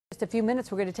just a few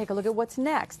minutes, we're going to take a look at what's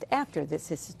next after this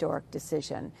historic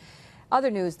decision. Other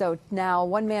news, though, now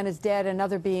one man is dead,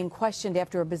 another being questioned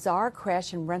after a bizarre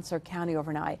crash in Rensselaer County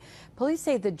overnight. Police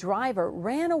say the driver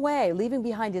ran away, leaving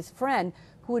behind his friend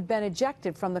who had been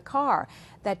ejected from the car.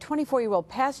 That 24-year-old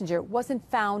passenger wasn't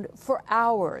found for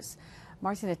hours.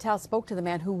 Marcy Natal spoke to the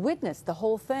man who witnessed the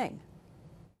whole thing.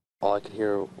 All I could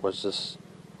hear was just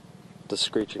the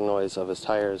screeching noise of his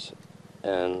tires,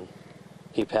 and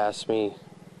he passed me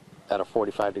at a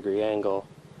 45-degree angle.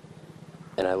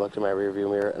 And I looked in my rearview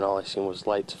mirror, and all I seen was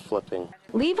lights flipping.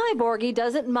 Levi Borghi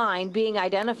doesn't mind being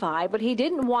identified, but he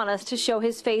didn't want us to show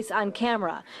his face on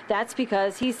camera. That's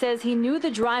because he says he knew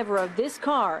the driver of this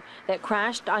car that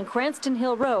crashed on Cranston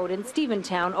Hill Road in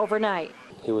Stephentown overnight.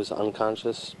 He was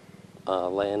unconscious,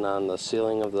 laying on the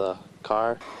ceiling of the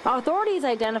car. Authorities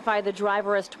identified the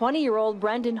driver as 20-year-old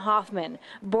Brendan Hoffman.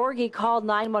 Borghi called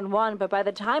 911, but by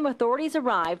the time authorities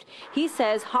arrived, he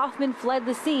says Hoffman fled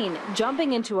the scene,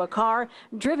 jumping into a car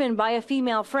driven by a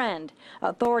female friend.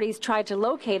 Authorities tried to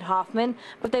locate Hoffman,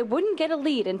 but they wouldn't get a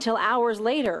lead until hours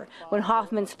later, when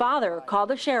Hoffman's father called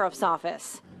the sheriff's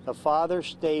office. The father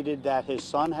stated that his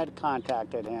son had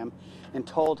contacted him and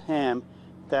told him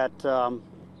that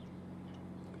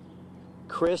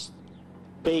Chris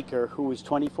Baker, who was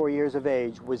 24 years of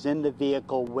age, was in the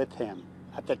vehicle with him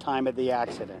at the time of the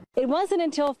accident. It wasn't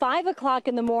until 5 o'clock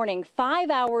in the morning,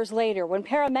 5 hours later, when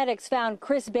paramedics found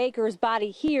Chris Baker's body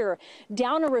here,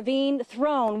 down a ravine,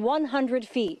 thrown 100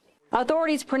 feet.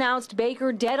 Authorities pronounced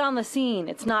Baker dead on the scene.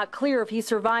 It's not clear if he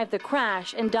survived the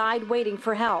crash and died waiting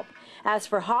for help. As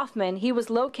for Hoffman, he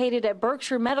was located at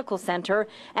Berkshire Medical Center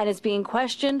and is being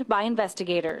questioned by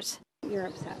investigators. You're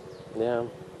upset? Yeah,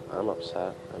 I'm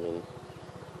upset. I mean,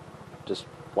 just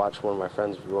watched one of my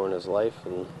friends ruin his life,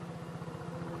 and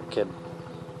a kid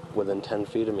within 10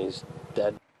 feet of me is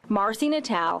dead. Marcy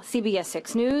Natal, CBS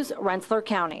 6 News, Rensselaer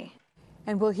County.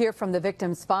 And we'll hear from the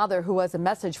victim's father, who has a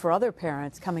message for other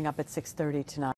parents, coming up at 6:30 tonight.